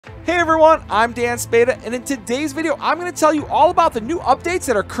Hey everyone, I'm Dan Spada, and in today's video, I'm going to tell you all about the new updates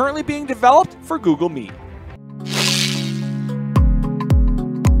that are currently being developed for Google Meet.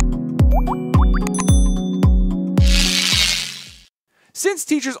 Since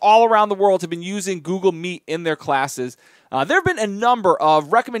teachers all around the world have been using Google Meet in their classes, there have been a number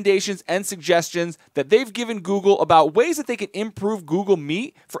of recommendations and suggestions that they've given Google about ways that they can improve Google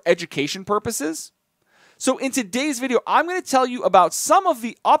Meet for education purposes. So in today's video, I'm going to tell you about some of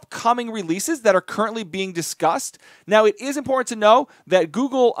the upcoming releases that are currently being discussed. Now, it is important to know that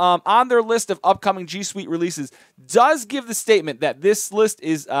Google, on their list of upcoming G Suite releases, does give the statement that this list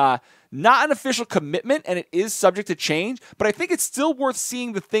is not an official commitment and it is subject to change, but I think it's still worth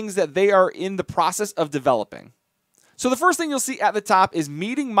seeing the things that they are in the process of developing. So the first thing you'll see at the top is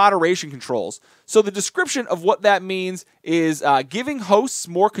meeting moderation controls. So the description of what that means is giving hosts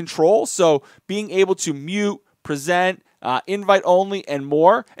more control. So being able to mute, present, invite only, and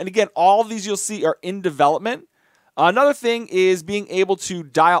more. And again, all of these you'll see are in development. Another thing is being able to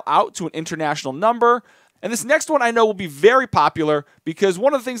dial out to an international number. And this next one I know will be very popular because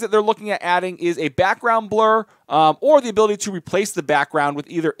one of the things that they're looking at adding is a background blur or the ability to replace the background with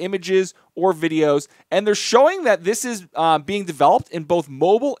either images or videos. And they're showing that this is being developed in both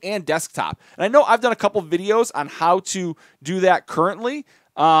mobile and desktop. And I know I've done a couple of videos on how to do that currently.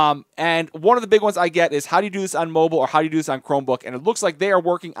 And one of the big ones I get is how do you do this on mobile or how do you do this on Chromebook? And it looks like they are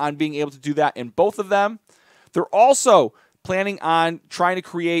working on being able to do that in both of them. They're also planning on trying to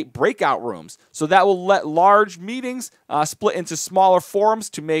create breakout rooms. So that will let large meetings split into smaller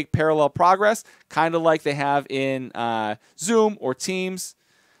forums to make parallel progress, kind of like they have in Zoom or Teams.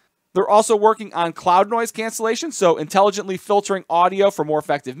 They're also working on cloud noise cancellation, so intelligently filtering audio for more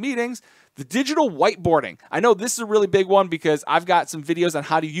effective meetings. The digital whiteboarding. I know this is a really big one because I've got some videos on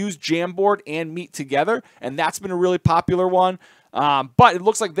how to use Jamboard and Meet together, and that's been a really popular one. But it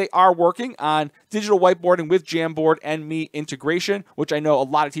looks like they are working on digital whiteboarding with Jamboard and Meet integration, which I know a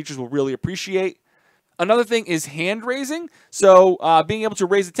lot of teachers will really appreciate. Another thing is hand raising. So being able to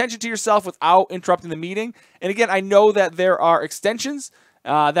raise attention to yourself without interrupting the meeting. And again, I know that there are extensions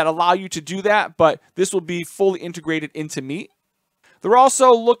that allow you to do that, but this will be fully integrated into Meet. They're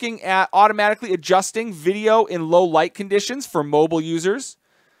also looking at automatically adjusting video in low light conditions for mobile users.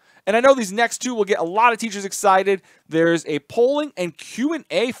 And I know these next two will get a lot of teachers excited. There's a polling and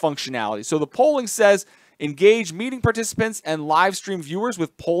Q&A functionality. So the polling says engage meeting participants and live stream viewers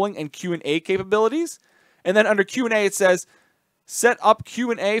with polling and Q&A capabilities. And then under Q&A it says set up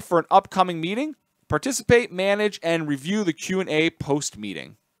Q&A for an upcoming meeting. Participate, manage, and review the Q&A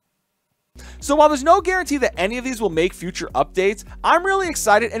post-meeting. So while there's no guarantee that any of these will make future updates, I'm really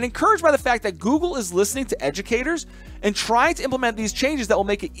excited and encouraged by the fact that Google is listening to educators and trying to implement these changes that will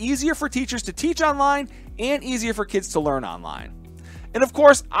make it easier for teachers to teach online and easier for kids to learn online. And of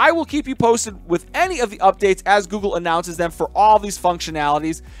course, I will keep you posted with any of the updates as Google announces them for all these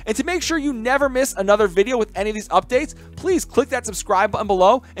functionalities. And to make sure you never miss another video with any of these updates, please click that subscribe button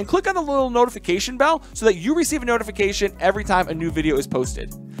below and click on the little notification bell so that you receive a notification every time a new video is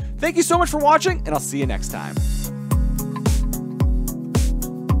posted. Thank you so much for watching, and I'll see you next time.